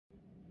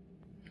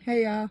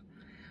Hey y'all,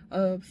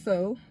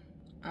 so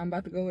I'm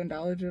about to go in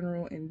Dollar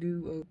General and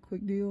do a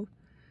quick deal.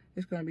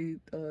 It's going to be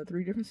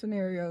 3 different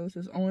scenarios.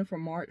 It's only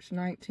from March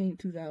 19,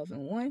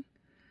 2001. I'm going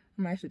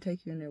to actually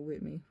take you in there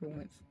with me for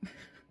once.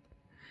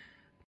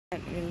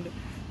 And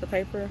the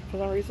paper, for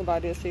some reason I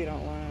did see it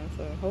online,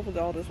 so hopefully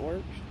all this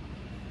works.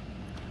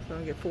 So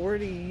I'm going to get 4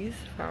 of these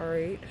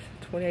Powerade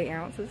 28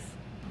 ounces.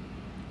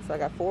 So I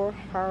got 4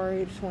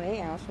 Powerade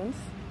 28 ounce ones.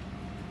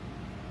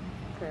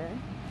 Okay.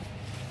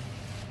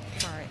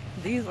 Alright,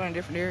 these are in a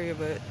different area,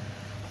 but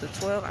the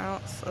 12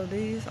 ounce of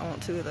these, I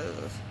want 2 of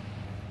those.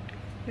 I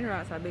didn't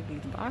realize how big these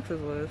boxes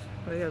was.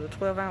 But they have the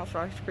 12 ounce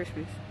Rice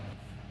Krispies.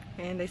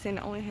 And they seem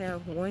to only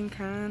have one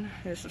kind.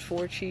 This is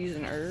 4 cheese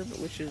and herb,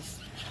 which is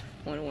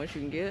one of the ones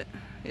you can get.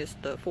 It's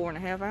the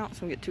 4.5 ounce,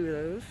 we get 2 of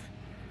those.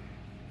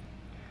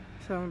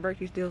 So I'm gonna break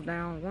these deals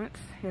down once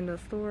in the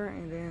store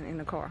and then in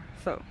the car.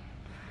 So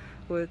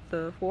with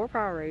the 4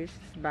 Powerades,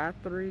 buy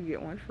 3,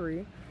 get 1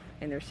 free.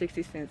 And they're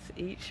 60 cents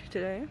each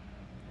today.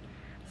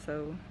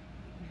 So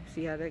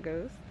see how that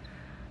goes.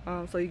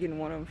 So you're getting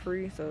one of them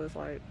free, so it's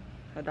like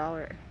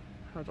 $1.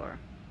 I'm sorry.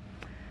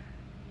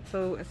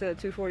 So instead of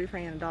 $2.40, you're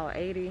paying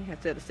 $1.80.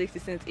 Instead of 60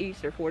 cents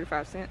each, they're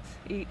 45 cents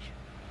each.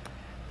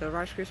 The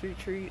Rice Krispie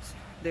treats,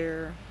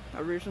 they're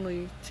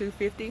originally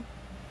 $2.50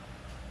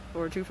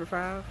 or 2 for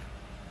 $5,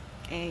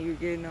 and you're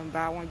getting them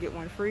buy one get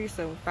one free.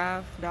 So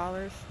 $5,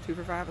 2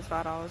 for $5 is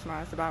 $5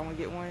 minus the buy one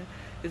get one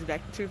is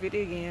back to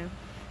 $2.50 again.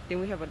 Then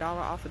we have $1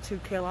 off of 2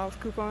 Kellogg's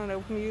coupon that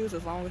we can use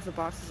as long as the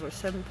boxes are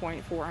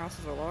 7.4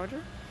 ounces or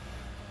larger.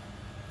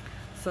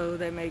 So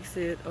that makes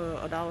it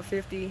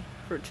 $1.50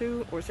 for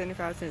 2 or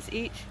 75 cents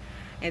each.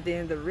 And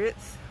then the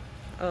Ritz,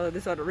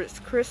 these are the Ritz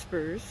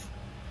Crispers.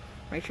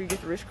 Make sure you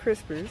get the Ritz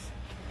Crispers.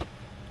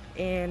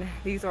 And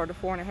these are the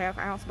 4.5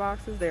 ounce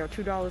boxes. They are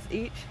 $2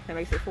 each. That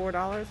makes it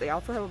 $4. They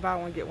also have a buy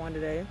one get one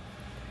today.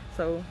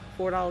 So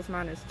 $4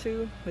 minus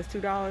 2 is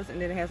 $2, and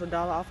then it has $1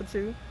 off of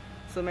 2.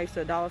 So it makes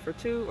it $1 for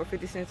 2 or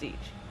 50 cents each.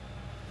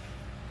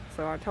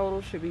 So our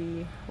total should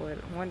be what,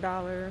 $1,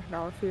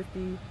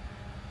 $1.50.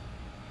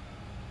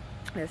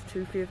 That's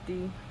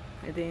 $2.50,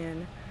 and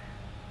then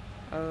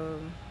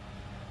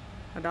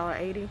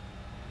 $1.80.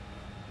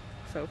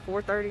 So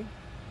 $4.30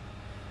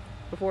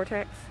 before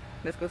tax.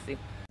 Let's go see.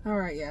 All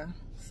right, yeah.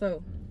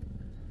 So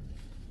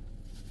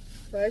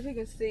as you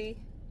can see,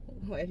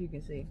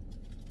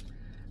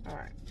 all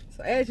right.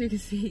 So as you can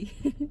see,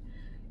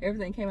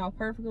 everything came out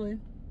perfectly.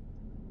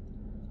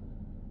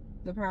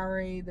 The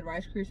Powerade, the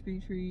Rice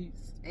Krispie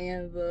treats,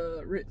 and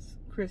the Ritz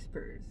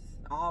Crispers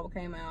all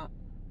came out.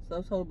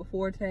 Subtotal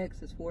before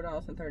tax is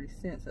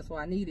 $4.30. That's what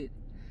I needed.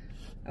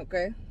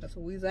 Okay, that's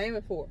what we was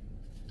aiming for.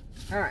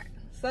 All right,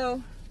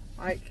 so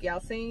like y'all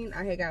seen,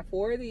 I had got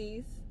 4 of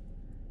these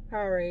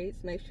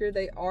Powerades. Make sure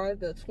they are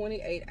the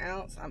 28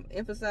 ounce. I'm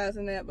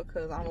emphasizing that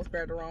because I almost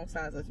grabbed the wrong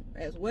size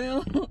as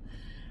well.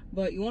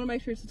 But you want to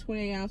make sure it's a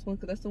 28 ounce one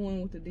because that's the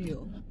one with the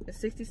deal. It's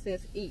 60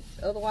 cents each.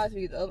 Otherwise, if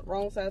you get the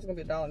wrong size, it's going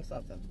to be $1 and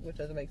something, which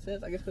doesn't make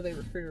sense. I guess because they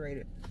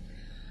refrigerated.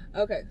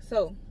 Okay,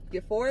 so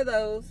get 4 of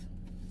those.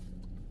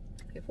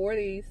 Get 4 of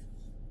these.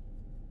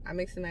 I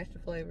mix and match the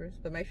flavors,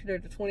 but make sure they're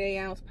the 28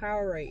 ounce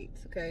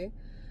Powerades, okay?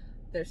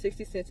 They're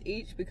 60 cents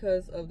each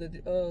because of the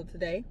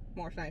today,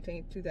 March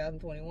 19th,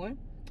 2021,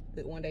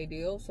 the 1-day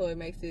deal. So it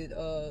makes it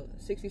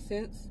 60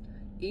 cents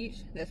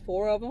each. That's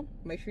 4 of them.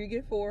 Make sure you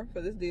get 4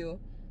 for this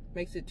deal.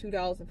 Makes it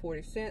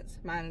 $2.40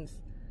 minus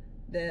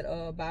that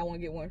buy one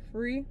get one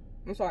free.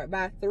 I'm sorry,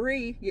 buy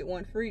 3 get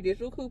 1 free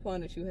digital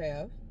coupon that you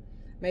have.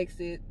 Makes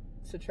it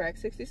subtract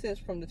 60 cents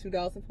from the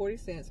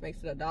 $2.40.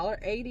 Makes it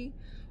 $1.80,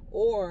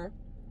 or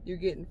you're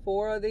getting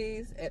 4 of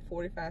these at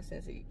 45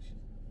 cents each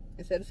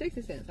instead of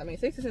 60 cents. I mean,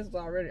 60 cents is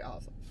already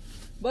awesome.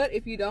 But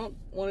if you don't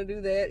want to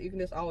do that, you can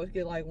just always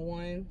get like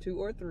 1, 2,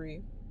 or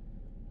 3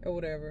 or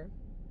whatever.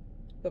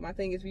 But my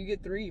thing is, if you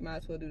get 3, you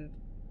might as well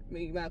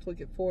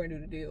get 4 and do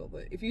the deal.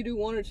 But if you do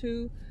 1 or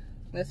 2,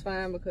 that's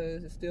fine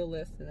because it's still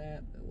less than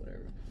that, or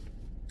whatever.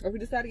 Or if you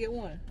decide to get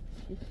 1,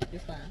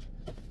 it's fine.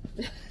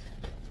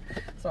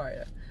 Sorry.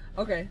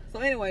 Okay, so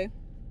anyway,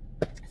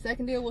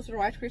 second deal was the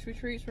Rice Krispie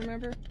treats,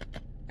 remember?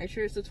 Make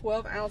sure it's a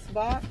 12 ounce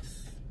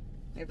box.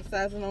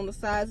 Emphasizing on the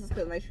sizes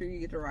because make sure you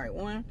get the right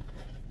one.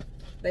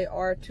 They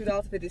are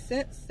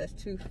 $2.50. That's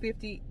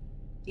 $2.50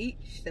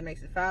 each. That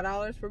makes it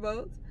 $5 for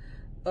both.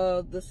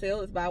 The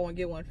sale is buy one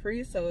get one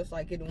free, so it's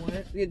like getting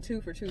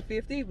 2 for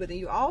 $2.50. But then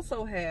you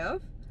also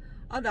have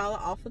 $1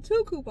 off of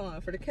 2 coupon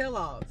for the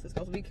Kellogg's. It's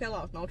supposed to be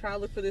Kellogg's. Don't try to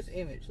look for this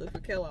image. Look for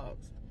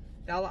Kellogg's.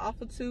 $1 off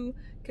of 2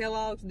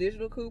 Kellogg's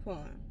digital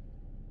coupon,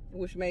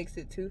 which makes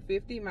it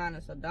 $2.50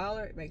 minus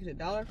 $1. It makes it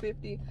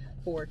 $1.50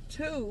 for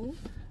 2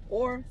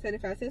 or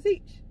 75 cents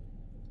each.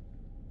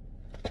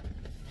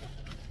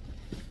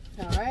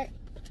 All right.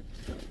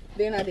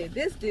 Then I did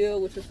this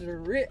deal, which is the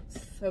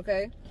Ritz.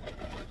 Okay.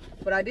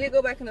 But I did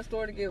go back in the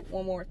store to get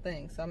one more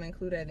thing, so I'm going to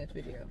include that in this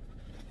video.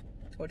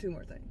 Or 2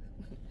 more things.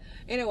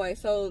 Anyway,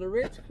 so the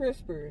Ritz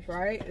Crispers,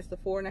 right? It's the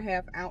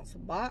 4.5 ounce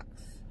box.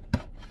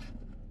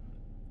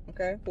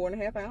 Okay,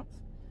 4.5 ounce.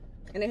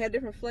 And they have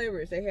different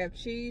flavors. They have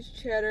cheese,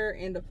 cheddar,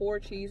 and the 4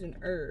 cheese and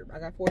herb. I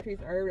got 4 cheese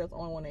and herb. That's the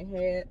only one they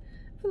had.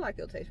 I feel like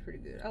it'll taste pretty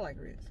good. I like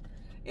Ritz.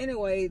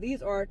 Anyway,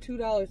 these are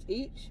 $2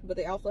 each, but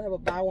they also have a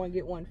buy one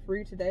get one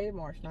free today,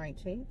 March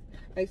 19th.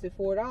 Makes it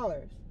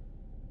 $4.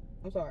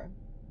 I'm sorry.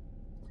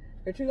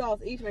 They're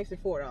 $2 each, makes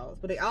it $4.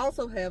 But they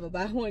also have a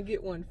buy one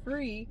get one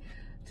free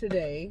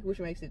today, which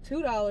makes it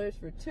 $2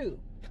 for 2.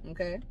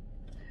 Okay?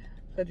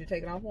 Because you're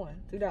taking off one.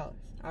 $2.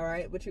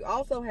 Alright? But you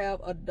also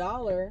have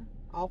 $1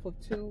 off of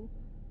 2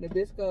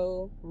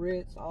 Nabisco,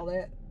 Ritz, all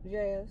that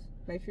jazz.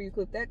 Make sure you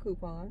clip that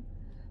coupon.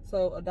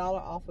 So $1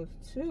 off of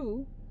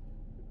 2,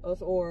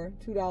 or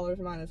 $2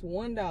 minus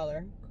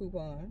 $1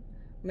 coupon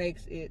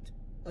makes it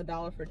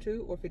 $1 for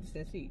 2 or 50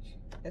 cents each.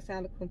 That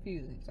sounded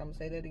confusing, so I'm gonna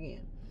say that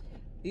again.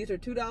 These are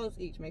 $2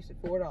 each, makes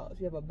it $4.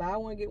 You have a buy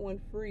one get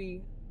one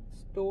free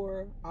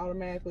store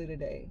automatically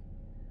today,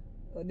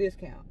 a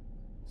discount.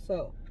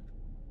 So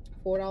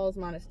 $4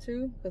 minus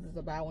 2, because it's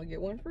a buy one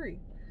get one free.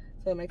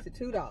 So it makes it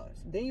 $2.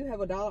 Then you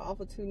have $1 off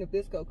of 2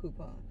 Nabisco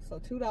coupons. So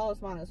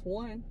 $2 minus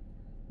 $1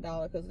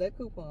 because that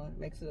coupon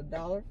makes it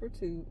 $1 for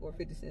 2 or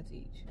 50 cents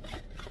each.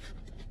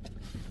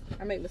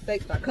 I make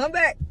mistakes, but I come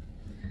back.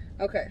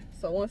 Okay,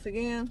 so once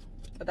again,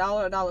 $1,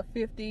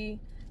 $1.50,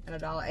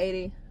 and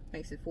 $1.80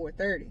 makes it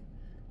 $4.30.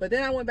 But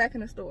then I went back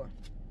in the store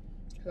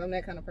because I'm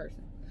that kind of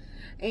person.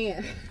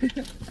 And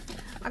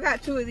I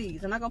got 2 of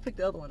these. I'm not gonna pick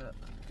the other one up.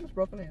 It's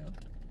broken down.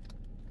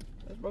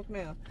 It's broken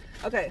down.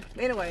 Okay,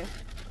 anyway.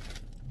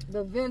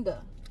 The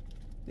Venda.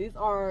 These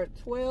are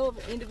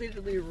 12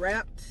 individually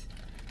wrapped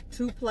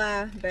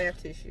 2-ply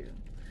bath tissue.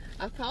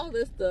 I call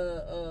this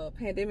the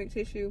pandemic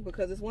tissue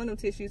because it's one of them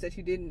tissues that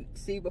you didn't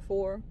see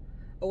before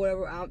or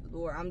whatever.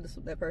 I'm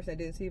just that person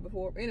that didn't see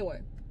before. But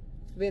anyway,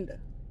 Venda.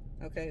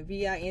 Okay,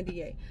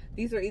 V-I-N-D-A.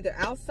 These are either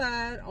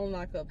outside on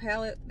like a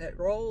pallet that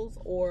rolls,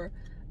 or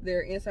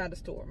they're inside the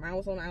store. Mine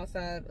was on the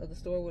outside of the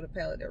store with a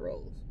pallet that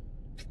rolls.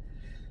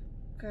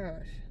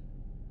 Gosh.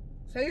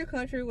 Say your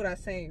country without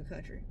saying your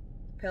country.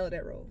 Pallet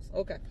that rolls.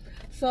 Okay,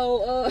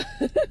 so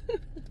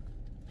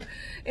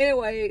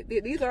anyway,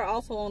 these are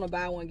also on a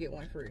buy one get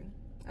one free.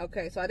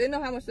 Okay, so I didn't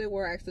know how much they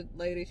were. I asked the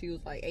lady, she was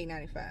like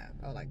 $8.95.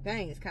 I was like,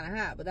 dang, it's kind of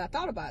high. But I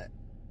thought about it.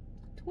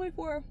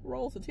 24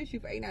 rolls of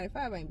tissue for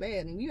 $8.95 ain't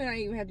bad, and you ain't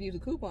even have to use a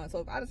coupon. So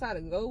if I decide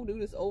to go do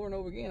this over and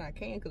over again, I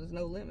can, because there's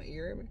no limit. You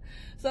hear me?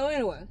 So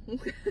anyway,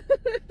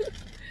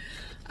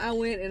 I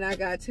went and I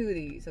got 2 of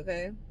these.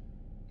 Okay,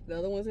 the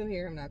other one's in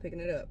here. I'm not picking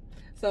it up.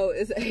 So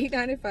it's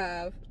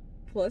 $8.95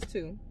 plus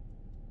 2.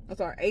 I'm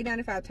sorry,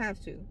 $8.95 times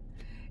 2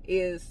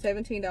 is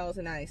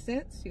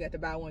 $17.90. You got to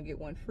buy one get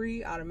one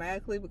free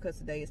automatically because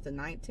today is the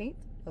 19th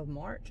of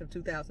March of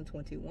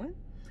 2021.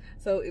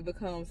 So it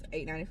becomes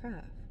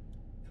 $8.95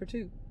 for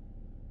 2.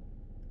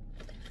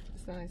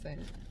 It's not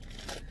insane.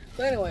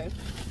 So anyway,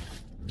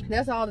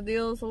 that's all the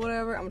deals or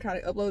whatever. I'm gonna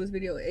try to upload this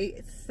video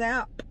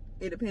ASAP.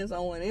 It depends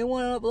on when they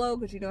want to upload,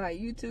 because you know how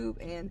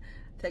YouTube and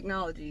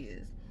technology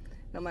is.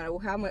 No matter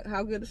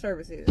how good the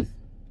service is.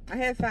 I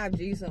had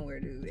 5G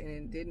somewhere, dude,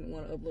 and didn't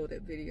want to upload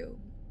that video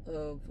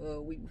of a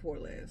week before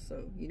last,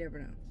 so you never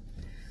know.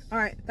 All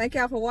right, thank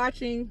y'all for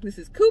watching. This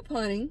is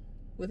Couponing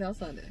with Al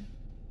Sunday.